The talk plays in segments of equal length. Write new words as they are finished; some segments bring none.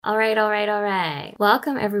All right.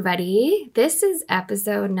 Welcome, everybody. This is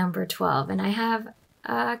episode number 12, and I have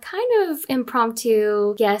a kind of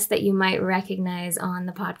impromptu guest that you might recognize on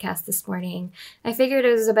the podcast this morning. I figured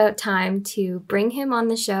it was about time to bring him on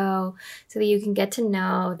the show so that you can get to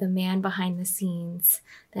know the man behind the scenes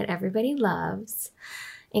that everybody loves,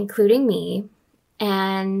 including me.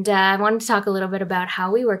 And I wanted to talk a little bit about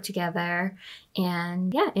how we work together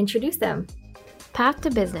and, introduce them. Path to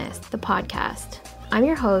Business, the podcast. I'm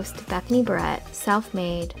your host, Bethany Barrett,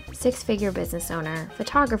 self-made, six-figure business owner,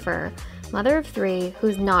 photographer, mother of three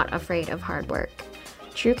who's not afraid of hard work.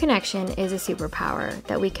 True connection is a superpower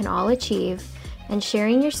that we can all achieve, and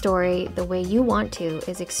sharing your story the way you want to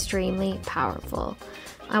is extremely powerful.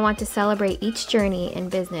 I want to celebrate each journey in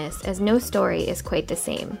business as no story is quite the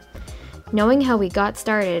same. Knowing how we got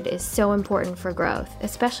started is so important for growth,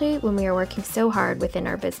 especially when we are working so hard within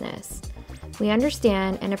our business. We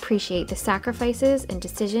understand and appreciate the sacrifices and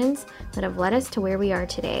decisions that have led us to where we are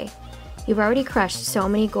today. You've already crushed so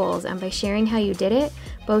many goals, and by sharing how you did it,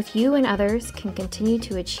 both you and others can continue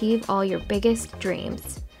to achieve all your biggest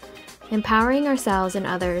dreams. Empowering ourselves and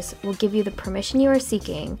others will give you the permission you are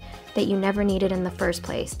seeking that you never needed in the first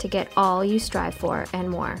place to get all you strive for and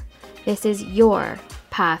more. This is your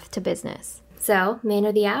path to business. So, man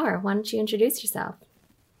of the hour, why don't you introduce yourself?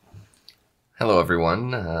 Hello,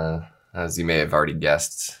 everyone. As you may have already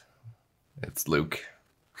guessed, it's Luke,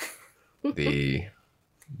 the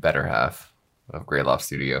better half of Greyloft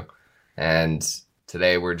Studio. And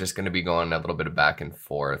today we're just going to be going a little bit of back and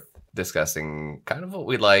forth, discussing kind of what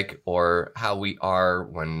we like or how we are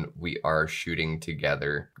when we are shooting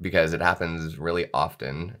together, because it happens really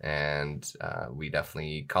often, and we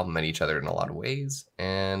definitely complement each other in a lot of ways.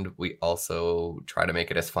 And we also try to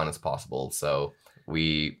make it as fun as possible. So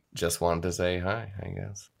we just wanted to say hi, I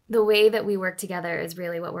guess. The way that we work together is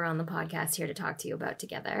really what we're on the podcast here to talk to you about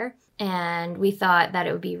together. And we thought that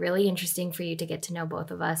it would be really interesting for you to get to know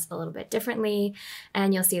both of us a little bit differently.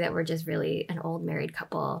 And you'll see that we're just really an old married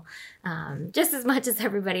couple, just as much as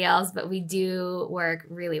everybody else, but we do work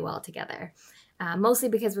really well together. Mostly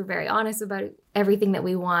because we're very honest about everything that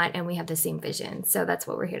we want and we have the same vision. So that's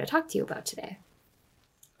what we're here to talk to you about today.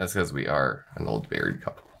 That's because we are an old married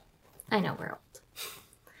couple. I know we're old,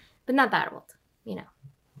 but not that old, you know.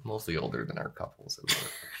 Mostly older than our couples.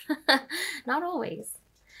 Not always.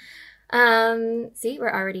 See,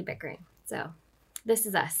 we're already bickering. So this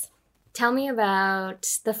is us. Tell me about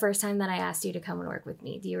the first time that I asked you to come and work with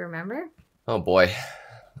me. Do you remember? Oh boy,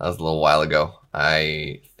 that was a little while ago.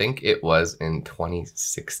 I think it was in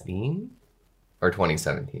 2016 or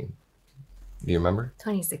 2017. Do you remember?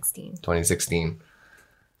 2016. 2016.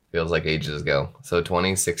 Feels like ages ago. So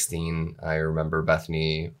 2016, I remember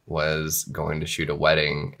Bethany was going to shoot a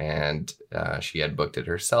wedding, and she had booked it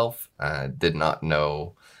herself. Did not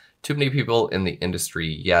know too many people in the industry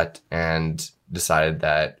yet, and decided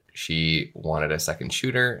that she wanted a second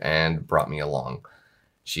shooter and brought me along.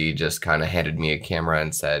 She just kind of handed me a camera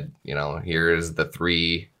and said, you know, here's the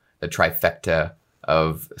trifecta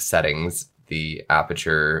of settings, the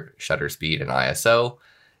aperture, shutter speed, and ISO.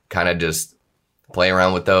 Kind of just play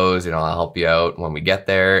around with those, you know, I'll help you out when we get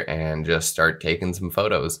there, and just start taking some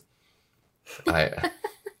photos. I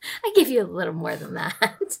give you a little more than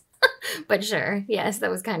that. But sure, yes,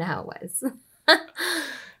 that was kind of how it was.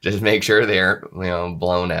 Just make sure they aren't, you know,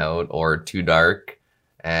 blown out or too dark,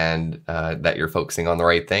 and that you're focusing on the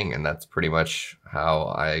right thing. And that's pretty much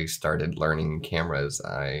how I started learning cameras.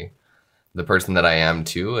 The person that I am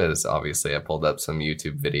too is obviously I pulled up some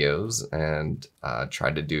YouTube videos and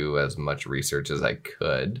tried to do as much research as I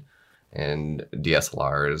could in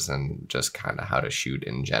DSLRs and just kind of how to shoot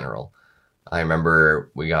in general. I remember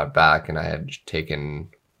we got back and I had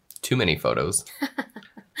taken too many photos.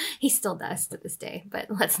 He still does to this day, but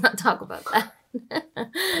let's not talk about that.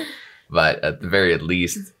 But at the very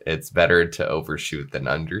least, it's better to overshoot than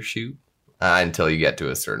undershoot until you get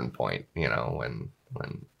to a certain point, you know,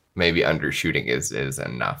 when maybe undershooting is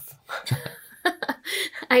enough.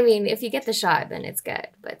 I mean, if you get the shot, then it's good.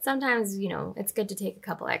 But sometimes, you know, it's good to take a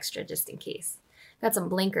couple extra just in case. Got some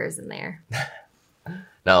blinkers in there.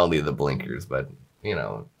 Not only the blinkers, but, you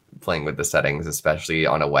know, playing with the settings, especially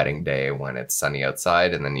on a wedding day when it's sunny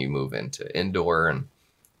outside and then you move into indoor and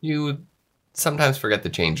you sometimes forget to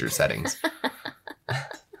change your settings.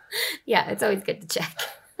 Yeah, it's always good to check.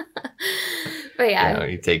 But yeah, you know,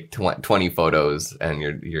 you take 20 photos and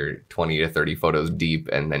you're 20 to 30 photos deep,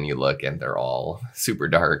 and then you look and they're all super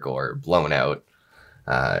dark or blown out.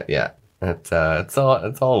 Yeah, it's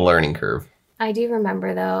all a learning curve. I do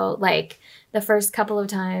remember though, like the first couple of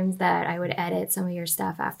times that I would edit some of your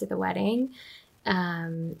stuff after the wedding,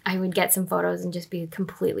 I would get some photos and just be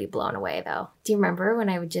completely blown away though. Do you remember when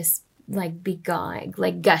I would just like be gone,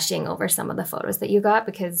 like gushing over some of the photos that you got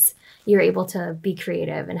because you were able to be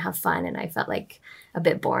creative and have fun, and I felt like a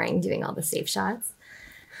bit boring doing all the safe shots?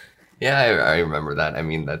 Yeah, I remember that. I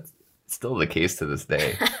mean, that's still the case to this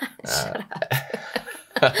day. Shut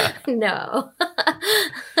up. No.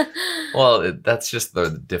 Well, that's just the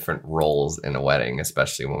different roles in a wedding,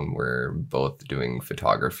 especially when we're both doing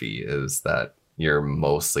photography, is that you're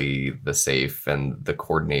mostly the safe and the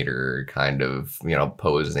coordinator, kind of,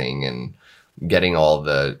 posing and getting all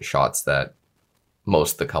the shots that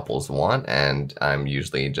most of the couples want. And I'm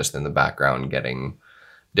usually just in the background getting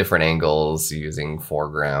different angles, using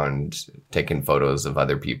foreground, taking photos of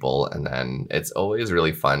other people. And then it's always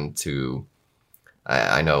really fun to,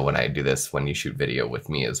 I know when I do this, when you shoot video with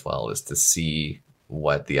me as well, is to see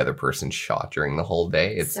what the other person shot during the whole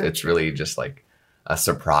day. It's really just like a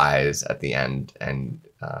surprise at the end. And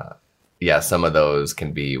some of those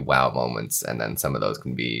can be wow moments. And then some of those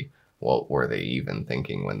can be, what were they even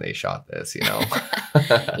thinking when they shot this,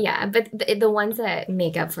 Yeah, but the ones that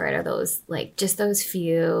make up for it are those, like, just those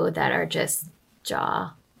few that are just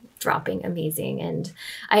jaw-dropping amazing. And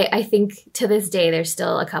I think to this day, there's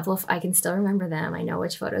still a couple of, I can still remember them. I know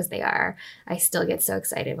which photos they are. I still get so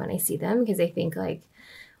excited when I see them because I think, like,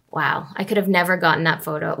 wow, I could have never gotten that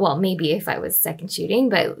photo. Well, maybe if I was second shooting,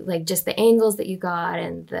 but like just the angles that you got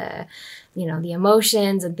and the, the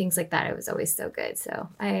emotions and things like that, it was always so good. So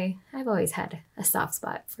I've always had a soft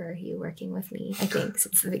spot for you working with me, I think,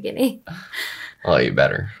 since the beginning. Well, you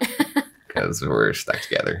better, because we're stuck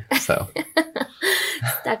together. So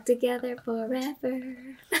stuck together forever.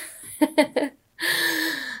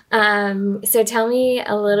 So tell me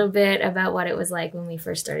a little bit about what it was like when we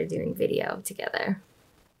first started doing video together.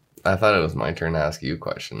 I thought it was my turn to ask you a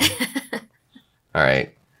question. All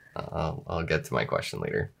right. I'll get to my question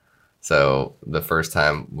later. So the first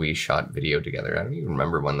time we shot video together, I don't even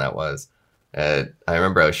remember when that was. I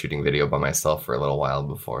remember I was shooting video by myself for a little while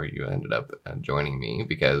before you ended up joining me,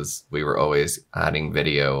 because we were always adding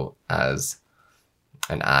video as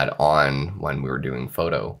an add-on when we were doing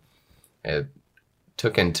photo. It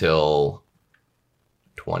took until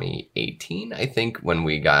 2018, I think, when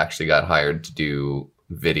we actually got hired to do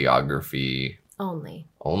videography only,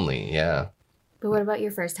 yeah. But what about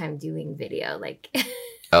your first time doing video? Like,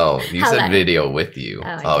 oh, you said video with you.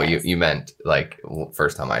 Oh, you meant like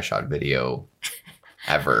first time I shot video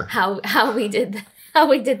ever. how we did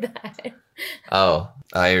that. Oh,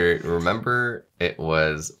 I remember it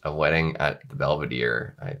was a wedding at the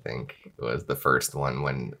Belvedere. I think it was the first one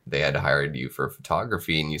when they had hired you for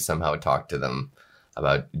photography, and you somehow talked to them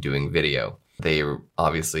about doing video. They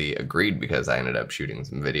obviously agreed because I ended up shooting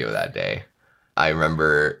some video that day. I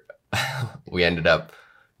remember we ended up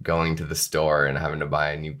going to the store and having to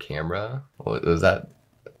buy a new camera. What was that?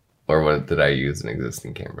 Or what, did I use an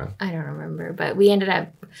existing camera? I don't remember, but we ended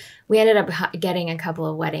up getting a couple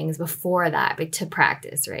of weddings before that, but to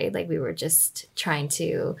practice, right? Like we were just trying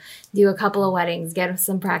to do a couple of weddings, get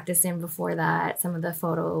some practice in before that. Some of the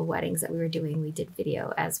photo weddings that we were doing, we did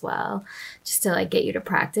video as well, just to like get you to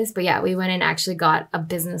practice. But yeah, we went and actually got a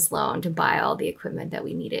business loan to buy all the equipment that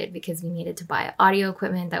we needed, because we needed to buy audio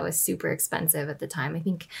equipment that was super expensive at the time. I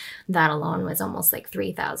think that alone was almost like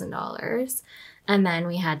 $3,000. And then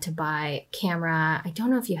we had to buy camera. I don't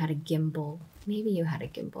know if you had a gimbal. Maybe you had a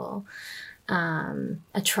gimbal,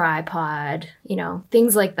 a tripod,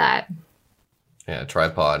 things like that. Yeah, a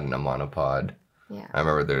tripod and a monopod. Yeah. I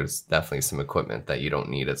remember there's definitely some equipment that you don't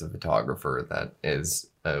need as a photographer that is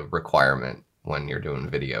a requirement when you're doing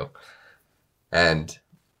video. And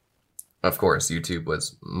of course, YouTube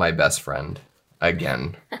was my best friend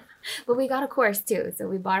again. But we got a course too. So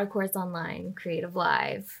we bought a course online, Creative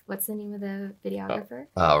Live. What's the name of the videographer?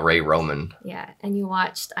 Ray Roman. Yeah. And you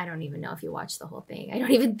watched, I don't even know if you watched the whole thing. I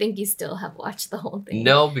don't even think you still have watched the whole thing.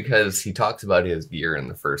 No, because he talks about his gear in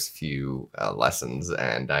the first few lessons.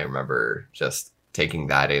 And I remember just taking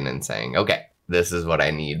that in and saying, okay, this is what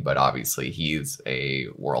I need. But obviously he's a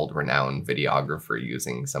world-renowned videographer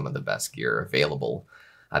using some of the best gear available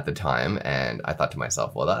at the time. And I thought to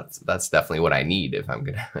myself, well, that's definitely what I need if I'm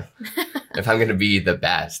gonna be the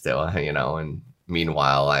best, and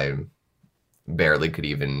meanwhile I barely could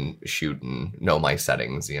even shoot and know my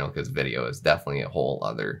settings, because video is definitely a whole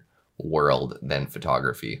other world than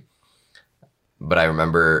photography. But I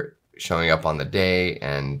remember showing up on the day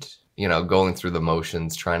and going through the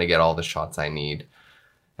motions, trying to get all the shots I need.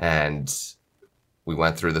 And we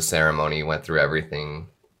went through the ceremony, went through everything.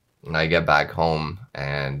 And I get back home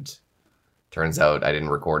and turns out I didn't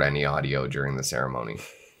record any audio during the ceremony.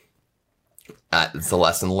 It's a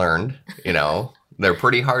lesson learned, you know. They're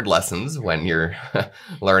pretty hard lessons when you're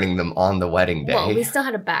learning them on the wedding day. Well, we still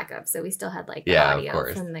had a backup, so we still had like the Yeah, of audio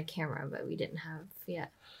course. from the camera, but we didn't have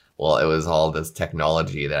yet. Well, it was all this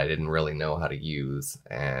technology that I didn't really know how to use,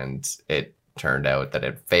 and it turned out that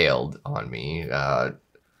it failed on me. I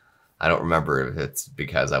don't remember if it's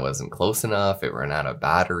because I wasn't close enough, it ran out of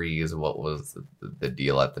batteries, what was the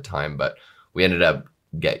deal at the time, but we ended up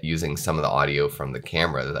using some of the audio from the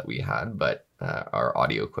camera that we had, but our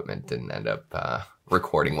audio equipment didn't end up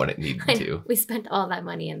recording what it needed to. We spent all that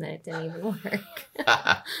money and then it didn't even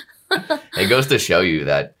work. It goes to show you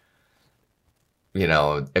that, you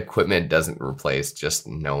know, equipment doesn't replace just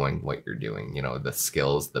knowing what you're doing. You know, the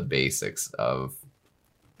skills, the basics of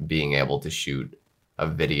being able to shoot a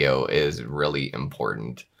video is really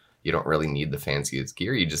important. You don't really need the fanciest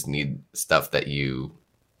gear. You just need stuff that you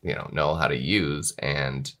know how to use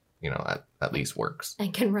and, you know, at least works. I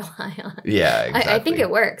can rely on. Yeah, exactly. I think it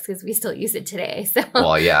works because we still use it today. So.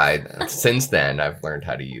 Well, yeah, since then I've learned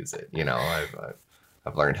how to use it. You know,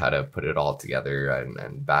 I've learned how to put it all together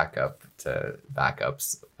and back up to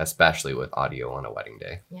backups, especially with audio on a wedding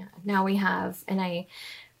day. Yeah. Now we have, and I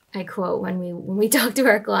quote, when we talk to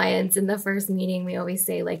our clients in the first meeting, we always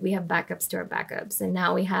say, like, we have backups to our backups. And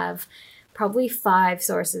now we have probably 5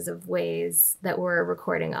 sources of ways that we're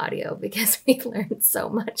recording audio because we learned so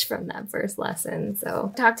much from that first lesson.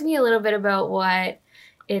 So talk to me a little bit about what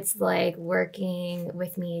it's like working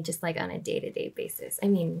with me just like on a day-to-day basis. I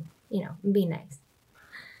mean, you know, be nice.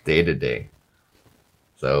 Day to day.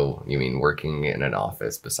 So you mean working in an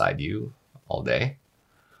office beside you all day?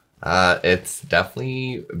 It's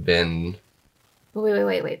definitely been...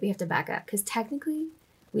 Wait. We have to back up because technically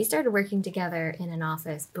we started working together in an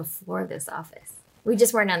office before this office. We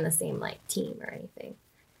just weren't on the same like team or anything.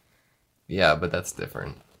 Yeah, but that's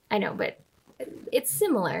different. I know, but it's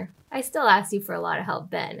similar. I still asked you for a lot of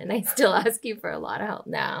help then, and I still ask you for a lot of help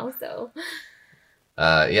now. So,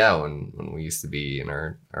 yeah, when we used to be in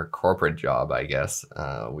our corporate job, I guess,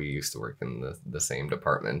 we used to work in the same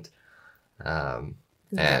department.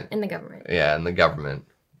 in the government. Yeah, in the government.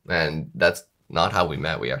 And that's not how we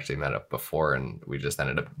met. We actually met up before, and we just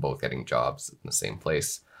ended up both getting jobs in the same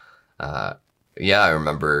place. Yeah, I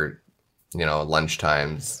remember, you know,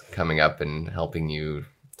 lunchtimes coming up and helping you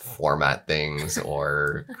format things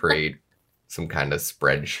or create some kind of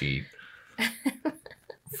spreadsheet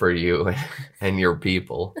for you and your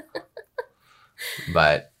people.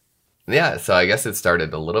 But yeah, so I guess it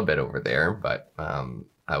started a little bit over there, but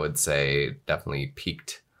I would say definitely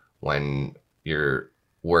peaked when you're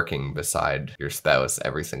working beside your spouse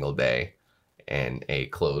every single day in a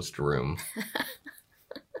closed room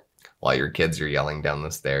while your kids are yelling down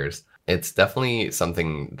the stairs. It's definitely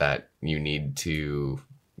something that you need to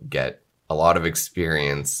get a lot of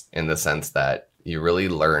experience in the sense that you really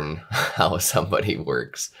learn how somebody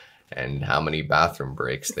works and how many bathroom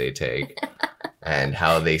breaks they take and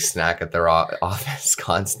how they snack at their office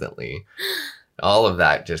constantly. All of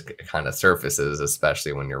that just kind of surfaces,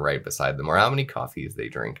 especially when you're right beside them, or how many coffees they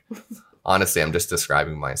drink. Honestly, I'm just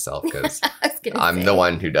describing myself because I'm the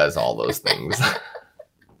one who does all those things.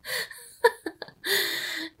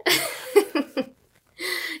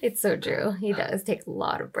 It's so true. He does take a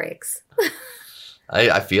lot of breaks.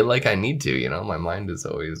 I feel like I need to, you know, my mind is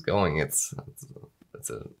always going. It's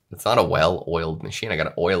not a well-oiled machine. I got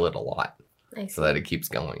to oil it a lot so that it keeps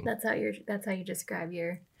going. That's how you describe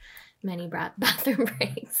your many bathroom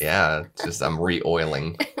breaks. Yeah, just I'm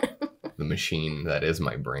re-oiling the machine that is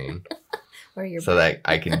my brain, or your so that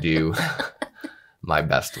I can do my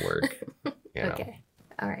best work. You know? Okay,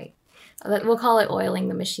 all right. We'll call it oiling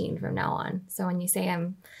the machine from now on. So when you say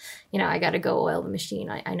I got to go oil the machine,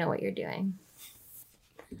 I know what you're doing.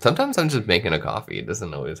 Sometimes I'm just making a coffee. It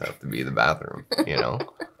doesn't always have to be the bathroom, you know?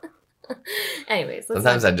 Anyways.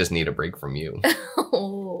 Sometimes I just need a break from you.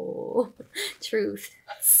 Oh, truth.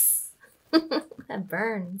 That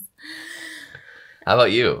burns. How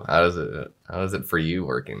about you? How is it for you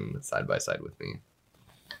working side by side with me?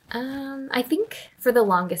 I think for the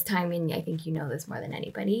longest time, and I think you know this more than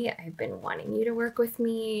anybody, I've been wanting you to work with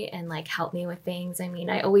me and like help me with things. I mean,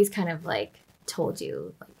 I always kind of like told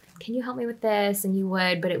you, like, can you help me with this? And you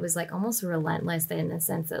would, but it was like almost relentless in the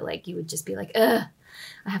sense that like you would just be like, I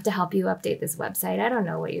have to help you update this website. I don't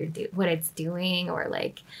know what it's doing, or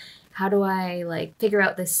like, how do I like figure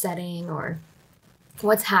out this setting, or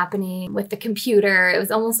what's happening with the computer. It was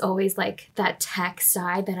almost always like that tech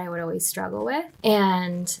side that I would always struggle with.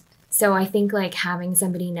 And So I think like having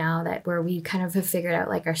somebody now that where we kind of have figured out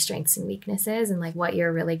like our strengths and weaknesses, and like what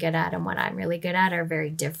you're really good at and what I'm really good at are very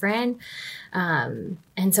different. And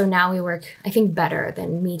so now we work, I think, better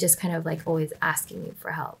than me just kind of like always asking you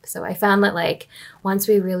for help. So I found that like once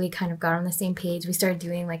we really kind of got on the same page, we started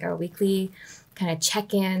doing like our weekly kind of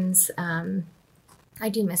check-ins. I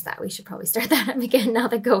do miss that. We should probably start that up again now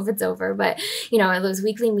that COVID's over. But, you know, those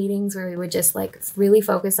weekly meetings where we would just like really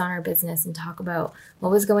focus on our business and talk about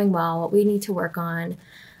what was going well, what we need to work on.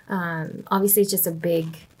 Obviously, it's just a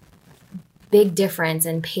big difference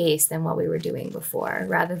in pace than what we were doing before,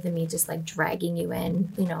 rather than me just like dragging you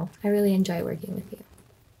in. You know, I really enjoy working with you.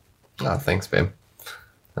 Oh, thanks, babe.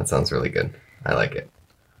 That sounds really good. I like it.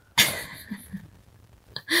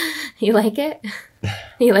 You like it?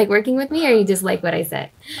 You like working with me, or you just like what I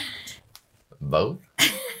said? Both?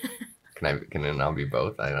 Can it not be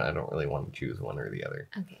both? I don't really want to choose one or the other.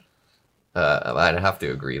 Okay. I'd have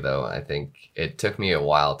to agree, though. I think it took me a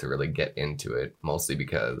while to really get into it, mostly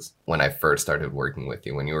because when I first started working with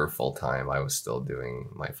you, when you were full-time, I was still doing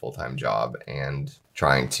my full-time job and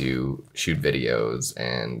trying to shoot videos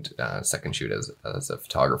and second shoot as a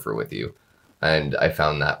photographer with you. And I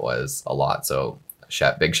found that was a lot. So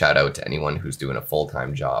big shout out to anyone who's doing a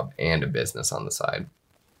full-time job and a business on the side.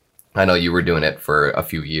 I know you were doing it for a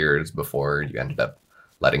few years before you ended up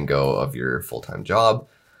letting go of your full-time job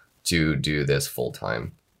to do this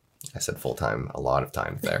full-time. I said full-time a lot of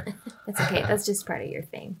times there. That's okay. That's just part of your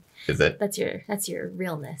thing. Is it? That's your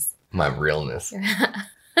realness. My realness.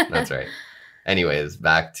 That's right. Anyways,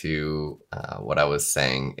 back to what I was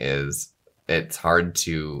saying is it's hard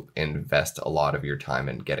to invest a lot of your time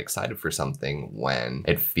and get excited for something when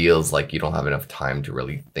it feels like you don't have enough time to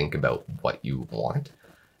really think about what you want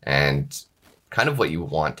and kind of what you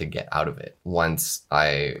want to get out of it. Once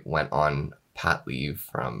I went on pat leave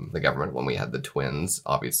from the government when we had the twins,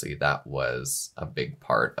 obviously that was a big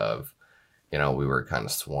part of, you know, we were kind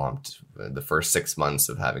of swamped. The first 6 months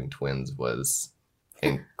of having twins was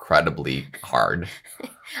incredibly hard.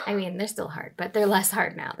 I mean, they're still hard, but they're less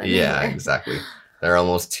hard now than Yeah, they were. exactly. They're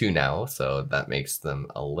almost 2 now, so that makes them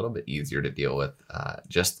a little bit easier to deal with.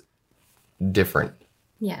 Just different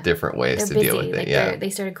ways to deal with it. Like Yeah, they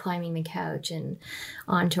started climbing the couch and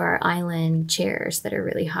onto our island chairs that are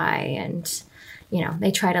really high, and you know,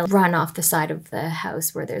 they try to run off the side of the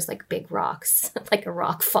house where there's like big rocks, like a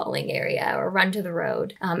rock falling area, or run to the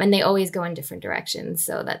road. And they always go in different directions.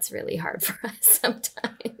 So that's really hard for us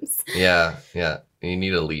sometimes. yeah. You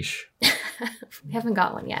need a leash. We haven't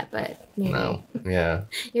got one yet, but maybe. No, yeah.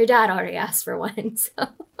 Your dad already asked for one. So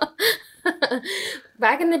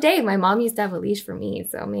back in the day, my mom used to have a leash for me.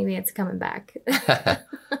 So maybe it's coming back.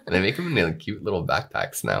 They make them in like cute little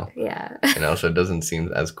backpacks now. Yeah. You know, so it doesn't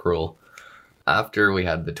seem as cruel. After we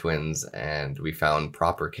had the twins and we found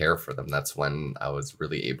proper care for them, that's when I was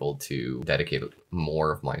really able to dedicate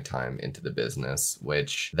more of my time into the business,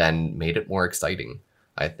 which then made it more exciting.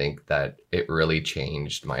 I think that it really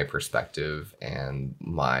changed my perspective and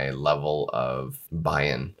my level of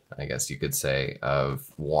buy-in, I guess you could say, of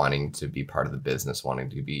wanting to be part of the business,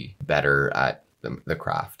 wanting to be better at the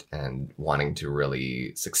craft and wanting to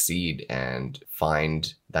really succeed and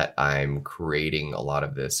find that I'm creating a lot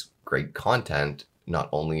of this great content, not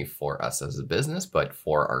only for us as a business, but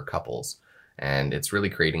for our couples. And it's really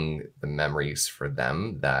creating the memories for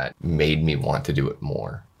them that made me want to do it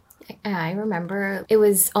more. I remember it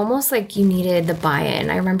was almost like you needed the buy-in.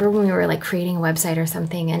 I remember when we were like creating a website or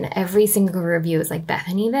something, and every single review was like,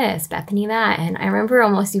 Bethany this, Bethany that. And I remember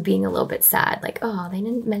almost you being a little bit sad, like, oh, they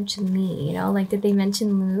didn't mention me, you know, like, did they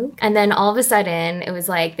mention Luke? And then all of a sudden it was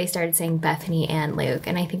like they started saying Bethany and Luke.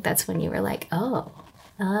 And I think that's when you were like,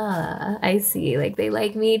 I see, like they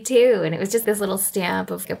like me too. And it was just this little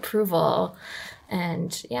stamp of approval.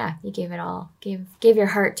 And yeah, you gave it all, gave your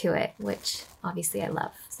heart to it, which obviously I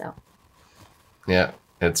love. So yeah,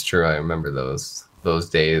 it's true. I remember those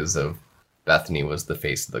days of Bethany was the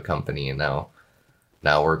face of the company, and now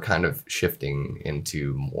we're kind of shifting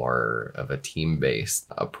into more of a team-based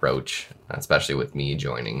approach, especially with me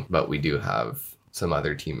joining. But we do have some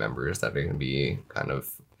other team members that are going to be kind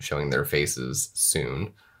of showing their faces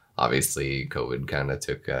soon. Obviously, COVID kind of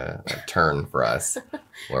took a turn for us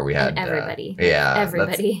where we had everybody.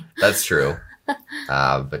 Everybody. That's true.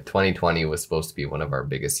 But 2020 was supposed to be one of our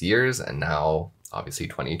biggest years, and now obviously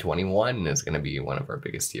 2021 is going to be one of our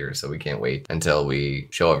biggest years. So we can't wait until we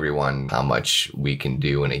show everyone how much we can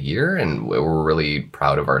do in a year, and we're really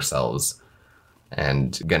proud of ourselves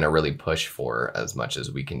and going to really push for as much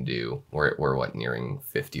as we can do. We're nearing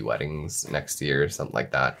 50 weddings next year, something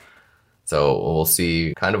like that. So we'll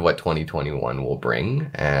see kind of what 2021 will bring.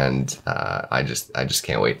 And I just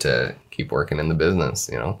can't wait to keep working in the business,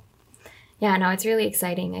 you know? Yeah, no, it's really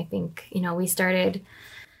exciting. I think, we started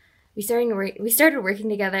working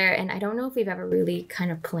together, and I don't know if we've ever really kind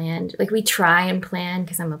of planned. Like, we try and plan,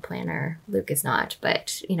 because I'm a planner, Luke is not,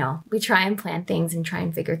 but we try and plan things and try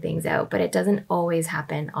and figure things out, but it doesn't always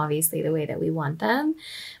happen obviously the way that we want them.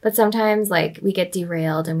 But sometimes, like, we get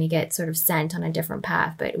derailed and we get sort of sent on a different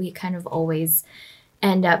path, but we kind of always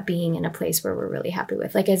end up being in a place where we're really happy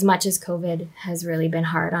with. Like, as much as COVID has really been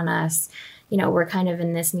hard on us, we're kind of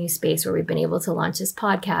in this new space where we've been able to launch this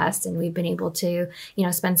podcast, and we've been able to,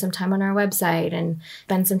 spend some time on our website and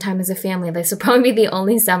spend some time as a family. This will probably be the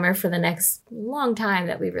only summer for the next long time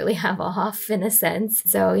that we really have off, in a sense.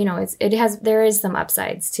 So, there is some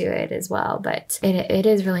upsides to it as well, but it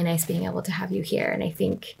is really nice being able to have you here. And I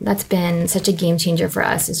think that's been such a game changer for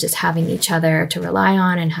us, is just having each other to rely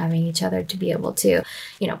on and having each other to be able to,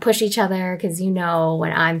 push each other. Because,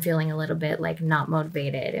 when I'm feeling a little bit like not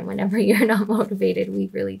motivated, and whenever you're not motivated, we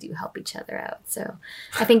really do help each other out. So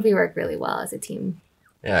I think we work really well as a team.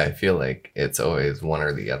 Yeah, I feel like it's always one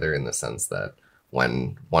or the other, in the sense that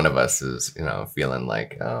when one of us is, feeling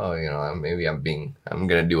like, maybe I'm going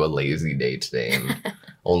to do a lazy day today and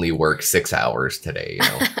only work 6 hours today,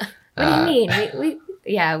 What do you mean?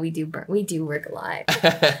 We do work a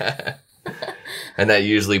lot. And that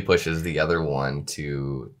usually pushes the other one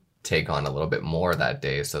to take on a little bit more that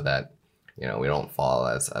day, so that we don't fall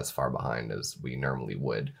as far behind as we normally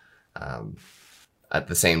would. At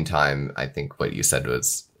the same time, I think what you said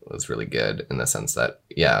was really good, in the sense that,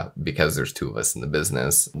 because there's two of us in the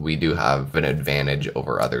business, we do have an advantage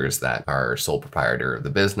over others that are sole proprietor of the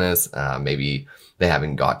business. Maybe they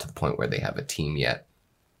haven't got to the point where they have a team yet.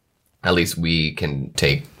 At least we can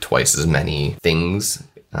take twice as many things.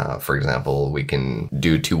 For example, we can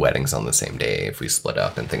do 2 weddings on the same day if we split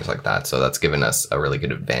up and things like that. So that's given us a really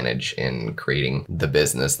good advantage in creating the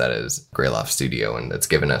business that is Greyloft Studio. And it's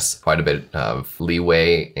given us quite a bit of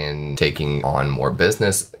leeway in taking on more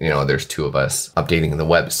business. There's 2 of us updating the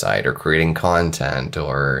website or creating content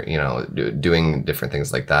or, doing different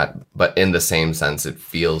things like that. But in the same sense, it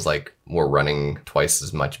feels like we're running twice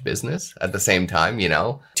as much business at the same time,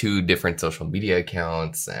 2 different social media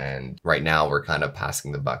accounts. And right now we're kind of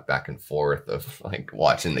passing the buck back and forth of like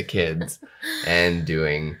watching the kids and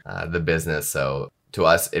doing the business. So to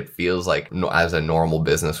us, it feels like as a normal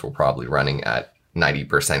business, we're probably running at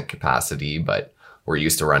 90% capacity, but we're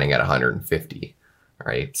used to running at 150.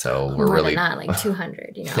 Right. So we're more really than that, like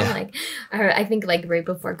 200, Yeah. like I think like right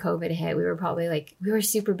before COVID hit, we were probably like, we were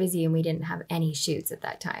super busy and we didn't have any shoots at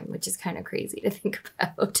that time, which is kind of crazy to think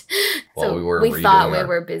about. Well, so we thought we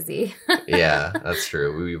were busy. Yeah, that's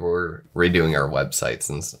true. We were redoing our website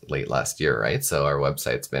since late last year, right? So our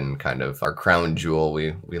website's been kind of our crown jewel.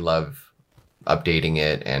 We love updating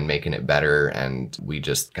it and making it better. And we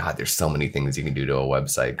just, God, there's so many things you can do to a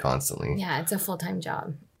website constantly. Yeah, it's a full-time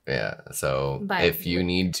job. Yeah. So if you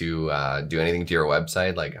need to do anything to your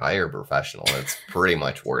website, like hire a professional, it's pretty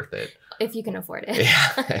much worth it. If you can afford it.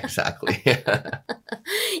 Yeah, exactly.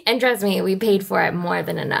 And trust me, we paid for it more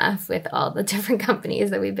than enough with all the different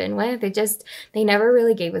companies that we've been with. They never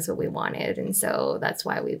really gave us what we wanted. And so that's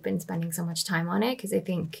why we've been spending so much time on it. Because I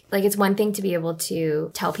think like it's one thing to be able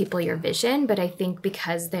to tell people your vision, but I think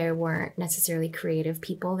because there weren't necessarily creative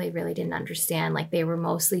people, they really didn't understand. Like they were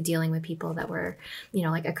mostly dealing with people that were,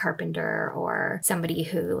 like a carpenter or somebody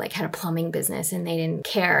who like had a plumbing business, and they didn't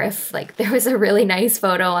care if like there was a really nice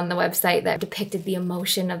photo on the website that depicted the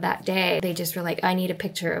emotion of that day. They just were like, I need a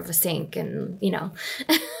picture of a sink and,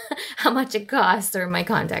 how much it costs or my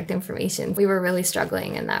contact information. We were really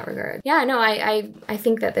struggling in that regard. Yeah, no, I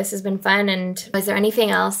think that this has been fun. And is there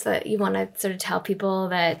anything else that you want to sort of tell people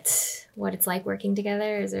that what it's like working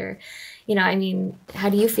together? Is there, how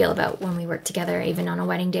do you feel about when we work together, even on a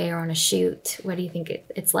wedding day or on a shoot? What do you think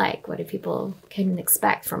it's like? What do people can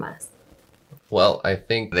expect from us? Well, I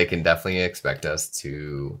think they can definitely expect us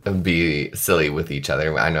to be silly with each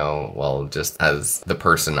other. I know, well, just as the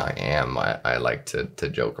person I am, I like to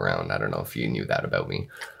joke around. I don't know if you knew that about me,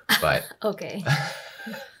 but... Okay.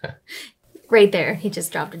 Right there, he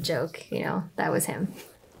just dropped a joke. That was him.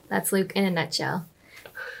 That's Luke in a nutshell.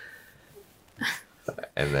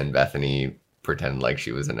 And then Bethany pretended like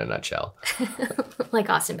she was in a nutshell. Like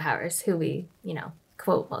Austin Powers, who we,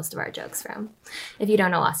 quote most of our jokes from. If you don't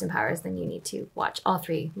know Austin Powers, then you need to watch all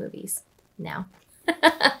 3 movies now.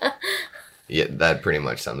 Yeah, that pretty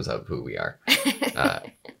much sums up who we are.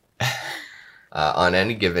 On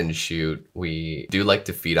any given shoot, we do like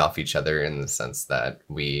to feed off each other in the sense that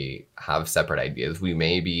we have separate ideas. We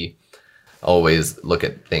may be always look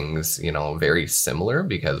at things, very similar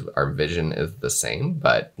because our vision is the same,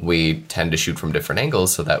 but we tend to shoot from different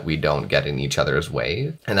angles so that we don't get in each other's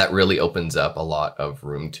way. And that really opens up a lot of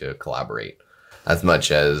room to collaborate. As much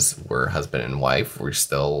as we're husband and wife, we're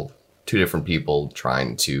still two different people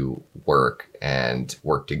trying to work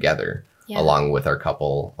together along with our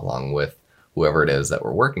couple, along with whoever it is that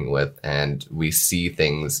we're working with. And we see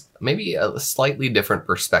things maybe a slightly different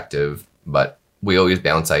perspective, but we always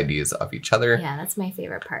bounce ideas off each other. Yeah, that's my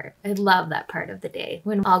favorite part. I love that part of the day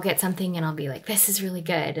when I'll get something and I'll be like, this is really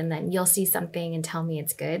good. And then you'll see something and tell me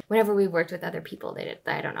it's good. Whenever we've worked with other people, they did.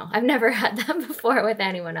 I don't know. I've never had that before with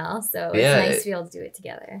anyone else. So it's nice to be able to do it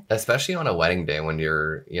together. Especially on a wedding day when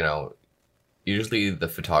you're, usually the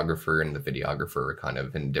photographer and the videographer are kind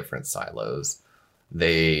of in different silos.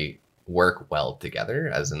 They work well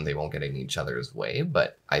together, as in they won't get in each other's way,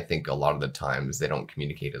 but I think a lot of the times they don't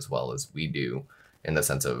communicate as well as we do, in the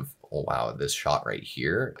sense of, oh wow, this shot right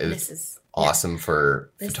here is awesome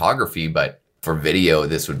for photography, but for video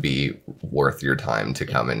this would be worth your time to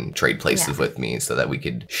come and trade places with me so that we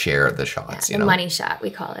could share the shots. The money shot,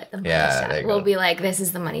 we call it. The money shot. We'll be like, this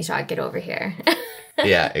is the money shot, get over here.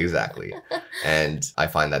 Yeah, exactly. And I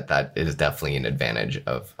find that is definitely an advantage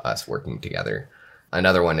of us working together.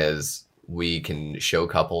 Another one is we can show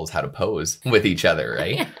couples how to pose with each other,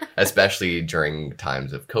 right? Especially during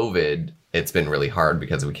times of COVID, it's been really hard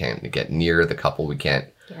because we can't get near the couple. We can't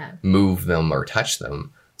move them or touch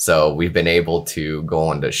them. So we've been able to go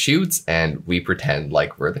on to shoots and we pretend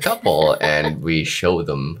like we're the couple and we show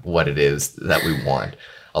them what it is that we want.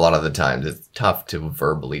 A lot of the times it's tough to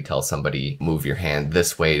verbally tell somebody, move your hand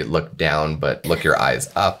this way, look down, but look your eyes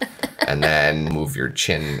up, and then move your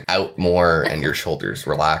chin out more and your shoulders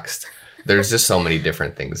relaxed. There's just so many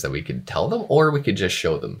different things that we could tell them, or we could just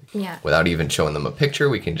show them. Yeah. Without even showing them a picture,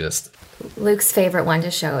 we can just... Luke's favorite one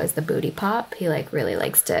to show is the booty pop. He really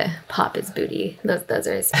likes to pop his booty. Those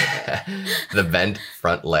are his favorite. The bent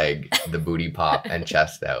front leg, the booty pop, and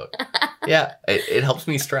chest out. Yeah, it helps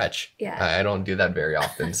me stretch. Yeah. I don't do that very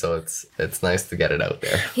often, so it's nice to get it out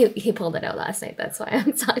there. He pulled it out last night. That's why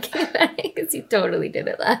I'm talking about it, because he totally did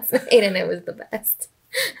it last night, and it was the best.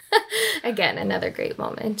 Again, another great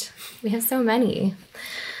moment. We have so many.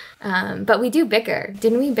 But we do bicker.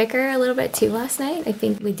 Didn't we bicker a little bit too last night? I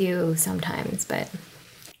think we do sometimes, but...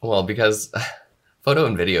 Well, because photo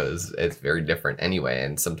and video it's very different anyway,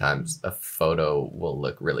 and sometimes a photo will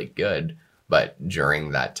look really good, but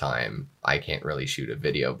during that time, I can't really shoot a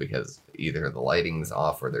video because either the lighting's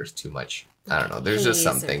off or there's too much... I don't know. There's just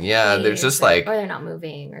something. Yeah, there's just or they're not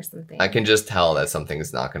moving or something. I can just tell that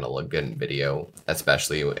something's not going to look good in video,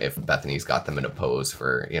 especially if Bethany's got them in a pose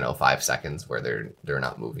for 5 seconds where they're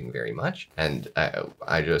not moving very much, and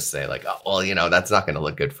I just say like, oh, well, that's not going to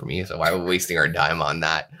look good for me. So why are we wasting our time on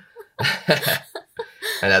that?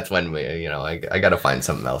 And that's when we, I got to find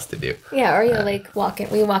something else to do. Yeah, or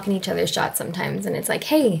we walk in each other's shots sometimes, and it's like,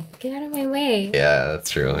 hey, get out of my way. Yeah, that's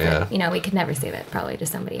true. Yeah. But, we could never say that probably to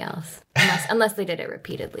somebody else, unless they did it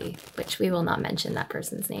repeatedly, which we will not mention that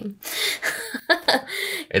person's name.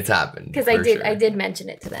 It's happened. Because I did mention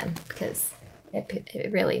it to them because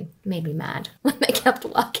it really made me mad when they kept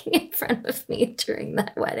walking in front of me during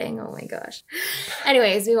that wedding. Oh my gosh.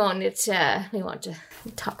 Anyways, we won't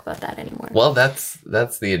talk about that anymore. Well, that's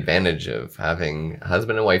the advantage of having a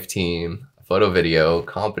husband and wife team, photo video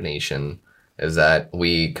combination, is that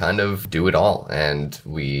we kind of do it all and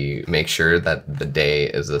we make sure that the day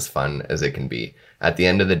is as fun as it can be. At the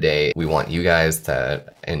end of the day, we want you guys to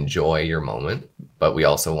enjoy your moment, but we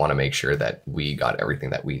also want to make sure that we got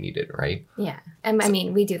everything that we needed, right? Yeah. And I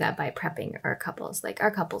mean, we do that by prepping our couples, like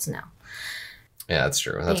our couples now. Yeah, that's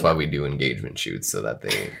true. That's why we do engagement shoots, so that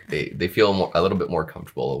they feel a little bit more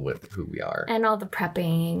comfortable with who we are. And all the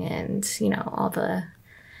prepping and, all the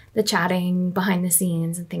chatting behind the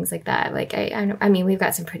scenes and things like that. Like, I mean, we've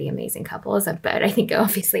got some pretty amazing couples, but I think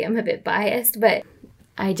obviously I'm a bit biased, but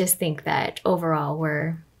I just think that overall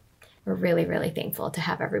we're really, really thankful to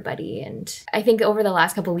have everybody. And I think over the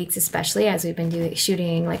last couple of weeks, especially as we've been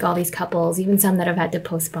shooting like all these couples, even some that have had to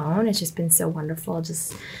postpone, it's just been so wonderful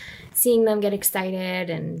just seeing them get excited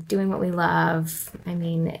and doing what we love. I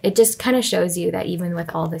mean, it just kind of shows you that even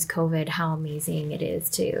with all this COVID, how amazing it is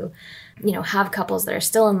to, have couples that are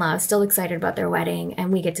still in love, still excited about their wedding,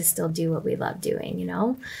 and we get to still do what we love doing,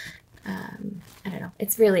 I don't know.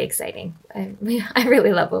 It's really exciting. I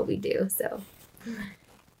really love what we do. So,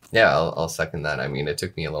 yeah, I'll second that. I mean, it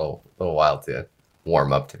took me a little while to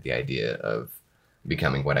warm up to the idea of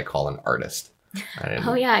becoming what I call an artist.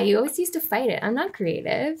 Oh yeah, you always used to fight it. I'm not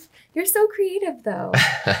creative. You're so creative, though.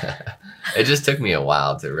 It just took me a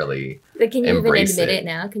while to really But can you even embrace admit it. it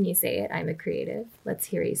now? Can you say it? I'm a creative. Let's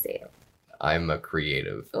hear you say it. I'm a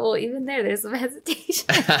creative. Oh, even there's some hesitation.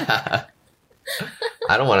 I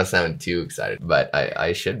don't want to sound too excited, but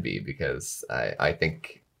I should be, because I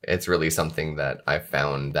think it's really something that I've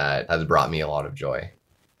found that has brought me a lot of joy.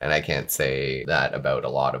 And I can't say that about a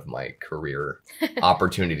lot of my career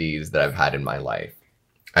opportunities that I've had in my life.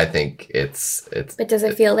 I think it's. But does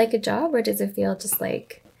it feel like a job, or does it feel just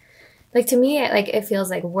like to me, it feels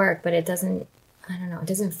like work, but it doesn't, I don't know, it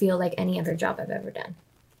doesn't feel like any other job I've ever done.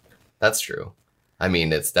 That's true. I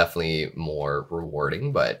mean, it's definitely more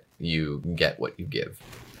rewarding, but you get what you give.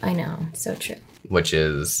 I know, so true. Which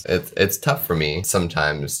is, it's tough for me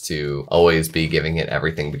sometimes to always be giving it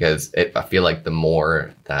everything, because I feel like the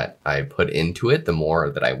more that I put into it, the more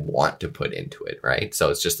that I want to put into it, right? So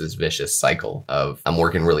it's just this vicious cycle of I'm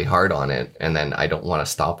working really hard on it, and then I don't want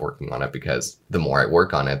to stop working on it, because the more I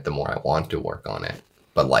work on it, the more I want to work on it.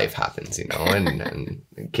 But life happens, and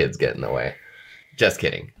kids get in the way. Just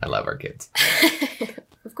kidding. I love our kids.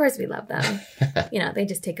 Of course we love them. They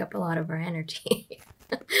just take up a lot of our energy.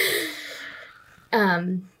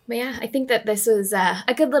 But yeah, I think that this was a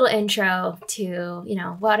good little intro to,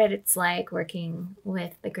 what it's like working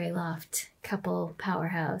with the Grey Loft couple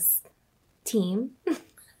powerhouse team.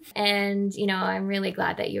 And, I'm really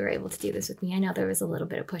glad that you were able to do this with me. I know there was a little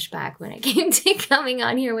bit of pushback when it came to coming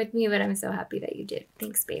on here with me, but I'm so happy that you did.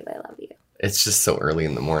 Thanks, babe. I love you. It's just so early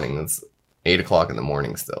in the morning. It's 8 o'clock in the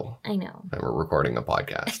morning still. I know. And we're recording a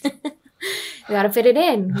podcast. We got to fit it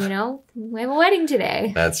in, We have a wedding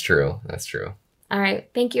today. That's true. All right.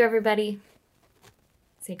 Thank you, everybody.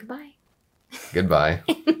 Say goodbye. Goodbye.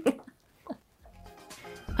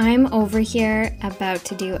 I'm over here about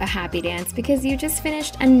to do a happy dance because you just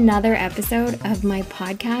finished another episode of my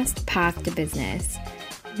podcast, Path to Business,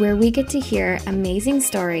 where we get to hear amazing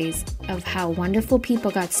stories of how wonderful people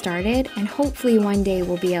got started, and hopefully one day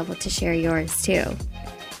we'll be able to share yours too.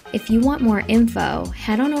 If you want more info,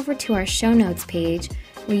 head on over to our show notes page,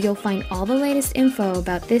 where you'll find all the latest info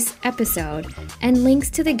about this episode and links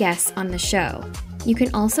to the guests on the show. You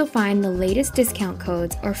can also find the latest discount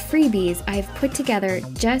codes or freebies I've put together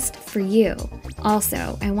just for you.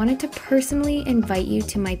 Also, I wanted to personally invite you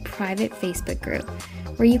to my private Facebook group,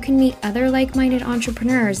 where you can meet other like-minded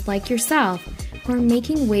entrepreneurs like yourself who are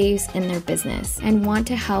making waves in their business and want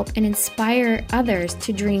to help and inspire others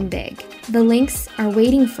to dream big. The links are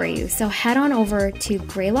waiting for you, so head on over to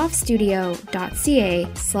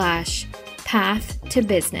greyloftstudio.ca/path to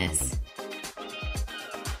business.